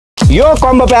यो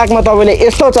कम्बो प्याकमा तपाईले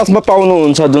यस्तो चस्मा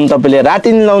पाउनुहुन्छ जुन तपाईले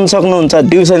राति नि लाउन सक्नुहुन्छ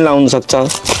दिउँसो नि लाउन सक्छ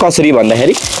कसरी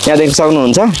भन्दाखेरि यहाँ देख्न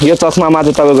सक्नुहुन्छ यो चस्मामा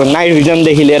चाहिँ तपाईको नाइट भिजन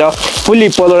देखि लिएर फुल्ली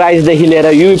पोलराइज देखि लिएर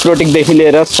युभी प्रोटेक्ट देखि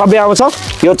लिएर सबै आउँछ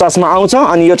यो चस्मा आउँछ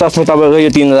अनि यो चस्मा तपाईको यो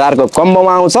 3000 को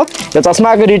कम्बोमा आउँछ यो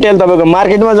चस्माको रिटेल तपाईको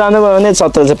मार्केटमा जानुभयो भने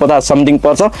 1750 समथिङ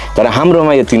पर्छ तर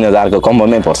हाम्रोमा यो 3000 को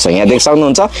कम्बोमै पर्छ यहाँ देख्न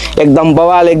सक्नुहुन्छ एकदम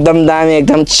बवाल एकदम दामी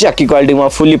एकदम चक्की क्वालिटीमा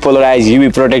fully polarise UV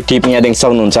protect tip यहाँ देख्न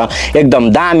सक्नुहुन्छ एकदम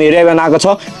दामी रेबन आएको छ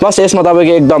प्लस यसमा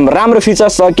तपाईको एकदम राम्रो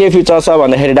फिचर्स छ के फिचर्स छ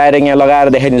भन्दाखेरि डाइरेक्ट यहाँ लगाएर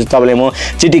देखाइदिन्छु तपाईलाई म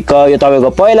चिटिक्क यो तपाईको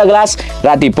पहिलो ग्लास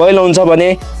राति पहिलो हुन्छ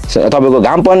भने तपाईको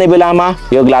घाम पर्ने बेलामा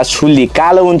यो ग्लास फुल्ली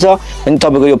कालो हुन्छ अनि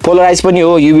तपाईको यो पोलराइज पनि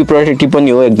हो युभी प्रोटेक्टिभ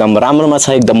पनि हो एकदम राम्रोमा छ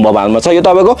एकदम बवालमा छ यो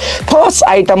तपाईको फर्स्ट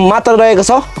आइटम मात्र रहेको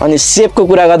छ अनि सेपको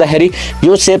कुरा गर्दाखेरि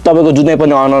यो सेप तपाईको जुनै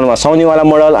पनि अनरमा साउने वाला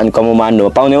मोडल अनि कम्बोमान्डुमा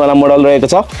पाउने वाला मोडल रहेको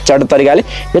छ चट तरिकाले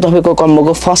यो तपाईको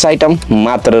कम्बोको फर्स्ट आइटम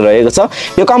मात्र रहेको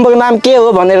छ यो कम्बोको नाम के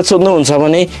हो भनेर सोध्नुहुन्छ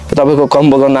भने तपाईको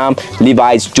कम्बोको नाम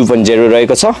लिभाइस 2.0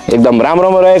 रहेको छ एकदम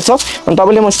राम्रोमा रहेको छ अनि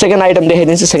तपाईले म सेकेन्ड आइटम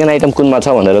देखाइदिन्छु सेकेन्ड आइटम कुनमा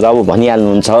छ भनेर त अब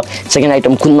भनिहाल्नुहुन्छ सेकेन्ड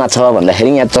आइटम कुनमा छ भन्दाखेरि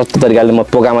यहाँ चट्ट तरिकाले म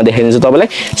पोकामा देखाइदिन्छु तपाईलाई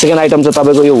सेकेन्ड आइटम चाहिँ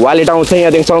तपाईको यो वालेट आउँछ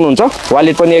यहाँ देख्न सक्नुहुन्छ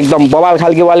वालेट पनि एकदम बवाल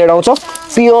खालको वालेट आउँछ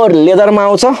प्योर लेदरमा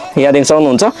आउँछ यहाँ देख्न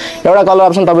सक्नुहुन्छ एउटा कलर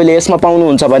अप्सन तपाईले यसमा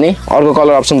पाउनुहुन्छ भने अर्को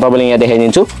कलर अप्सन तपाईले यहाँ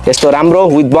देखाइदिन्छु यस्तो राम्रो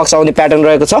विथ बक्स आउने प्याटर्न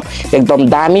रहेको छ एकदम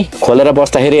दामी खोलेर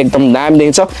बस्दाखेरि एकदम दामी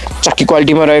देखिन्छ चक्की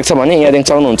क्वालिटीमा रहेको छ भने यहाँ देख्न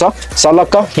सक्नुहुन्छ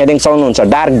सलक्क यहाँ देख्न सक्नुहुन्छ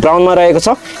डार्क ब्राउनमा रहेको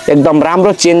छ एकदम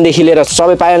राम्रो चेन देखि लिएर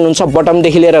सबै पाइहाल्नुहुन्छ बटम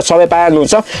देखि लिएर सबै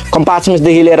पाइहाल्नुहुन्छ कम्पार्टमेन्ट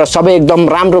देखि लिएर सबै एकदम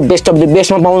राम्रो बेस्ट अफ द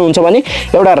बेस्टमा पाउनुहुन्छ भने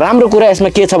एउटा राम्रो कुरा यसमा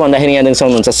के छ भन्दाखेरि यहाँ देख्न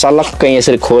सक्नुहुन्छ सलक्क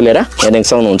यसरी खोलेर यहाँ देख्न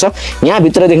सक्नुहुन्छ यहाँ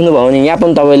भित्र देख्नुभयो भने यहाँ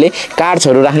पनि तपाईले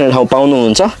कार्ड्सहरु राख्ने ठाउँ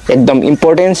पाउनुहुन्छ एकदम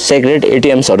इम्पोर्टेन्ट सिक्रेट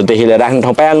एटीएम्सहरु देखि लिएर राख्ने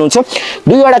ठाउँ पाइहाल्नुहुन्छ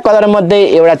दुईवटा कलर मध्ये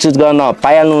एउटा चुज गर्न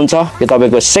पाइहाल्नुहुन्छ यो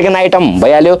तपाईको सेकेन्ड आइटम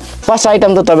भइहाल्यो फर्स्ट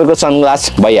आइटम त तपाईको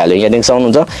सनग्लास भइहाल्यो यहाँ देख्न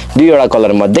सक्नुहुन्छ दुईवटा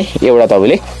कलर मध्ये एउटा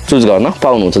तपाईले चुज गर्न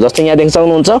पाउनुहुन्छ जस्तै यहाँ देख्न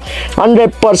सक्नुहुन्छ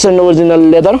 100% ओरिजिनल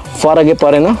लेदर फरकै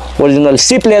परेन ओरिजिनल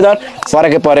सिप लेदर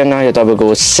फरकै परेन यो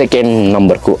तपाईको सेकेन्ड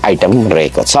नम्बरको आइटम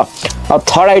रहेको छ अब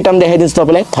थर्ड आइटम देखाइदिन्छु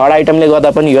तपाईलाई थर्ड आइटमले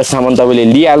गर्दा पनि यो सामान तपाईले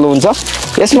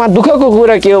लिइहाल्नुहुन्छ यसमा दुःखको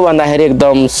कुरा के हो भन्दाखेरि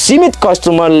एकदम सीमित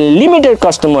कस्टमर लिमिटेड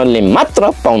कस्टमरले मात्र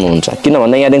पाउनुहुन्छ किन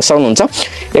भन्दा यहाँ देख्न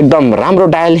सक्नुहुन्छ एकदम राम्रो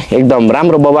डायल एकदम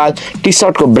राम्रो बवाल टी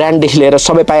सर्टको ब्रान्ड देखि लिएर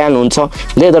सबै पाइहाल्नुहुन्छ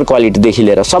लेदर क्वालिटी देखि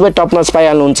लिएर सबै टपनच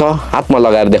पाइहाल्नुहुन्छ हातमा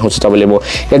लगाएर देखाउँछु तपाईले म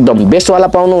एकदम बेस्ट वाला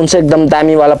पाउनुहुन्छ एकदम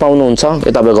दामी वाला पाउनुहुन्छ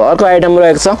यो तपाईको अर्को आइटम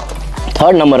रहेको छ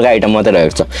थर्ड नम्बरको आइटम मात्रै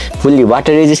रहेको छ फुल्ली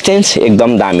वाटर रेजिस्टेन्स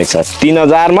एकदम दामी छ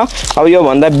 3000 मा अब यो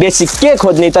भन्दा बेसी के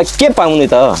खोज्ने त के पाउने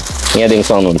त यहाँ देख्न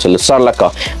सक्नुहुन्छ ल सर्लक्क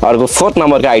अर्को फोर्थ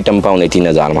नम्बरको आइटम पाउने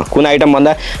 3000 मा कुन आइटम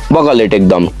भन्दा बगलेट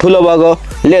एकदम ठुलो भएको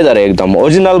लेदर एकदम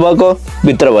ओरिजिनल भएको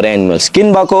भित्रबाट एनिमल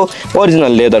स्किन भएको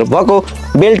ओरिजिनल लेदर भएको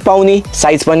बेल्ट पाउने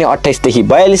साइज पनि 28 देखि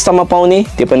 42 सम्म पाउने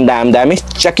त्यो पनि दामी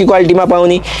चक्की क्वालिटीमा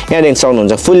पाउने यहाँ देख्न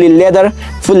सक्नुहुन्छ फुल्ली लेदर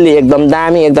फुल्ली एकदम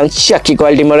दामी एकदम चक्की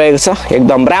क्वालिटीमा रहेको छ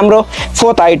एकदम राम्रो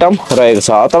फोर्थ आइटम रहेको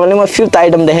छ तपाईले म फिफ्थ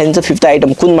आइटम देखाइदिन्छु फिफ्थ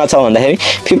आइटम कुनमा छ भन्दाखेरि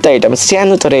फिफ्थ आइटम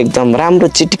सानो तर एकदम राम्रो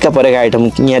चिटिक्क परेको आइटम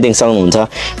यहाँ देख्न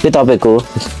सक्नुहुन्छ यो तपाईको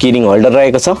किरिङ होल्डर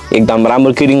रहेको छ एकदम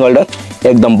राम्रो किरिङ होल्डर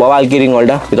एकदम बवाल किरिङ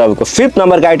होल्डर यो तपाईको फिफ्थ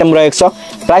नम्बरको आइटम रहेको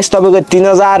छ प्राइस तपाईको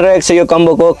 3000 रहेको छ यो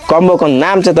कम्बोको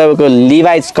नाम चाहिँ तपाईको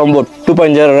लिभाइस कम्बो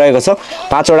 2.0 रहेको छ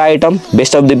पाँचवटा item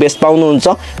best of the best पाउनुहुन्छ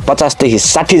 50 देखि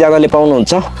 60 जनाले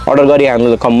पाउनुहुन्छ अर्डर गरी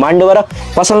हाम्रो कम्मान्डोबाट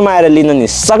पसलमा आएर लिन नि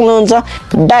सक्नुहुन्छ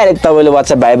डाइरेक्ट तपाईले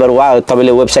WhatsApp भाइबर वा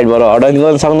तपाईले वेबसाइटबाट अर्डर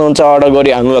गर्न सक्नुहुन्छ अर्डर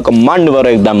गरी हाम्रो कम्मान्डोबाट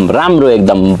एकदम राम्रो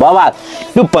एकदम बवाल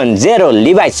 2.0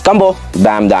 लिभाइस कम्बो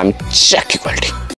दाम चक्की क्वालिटी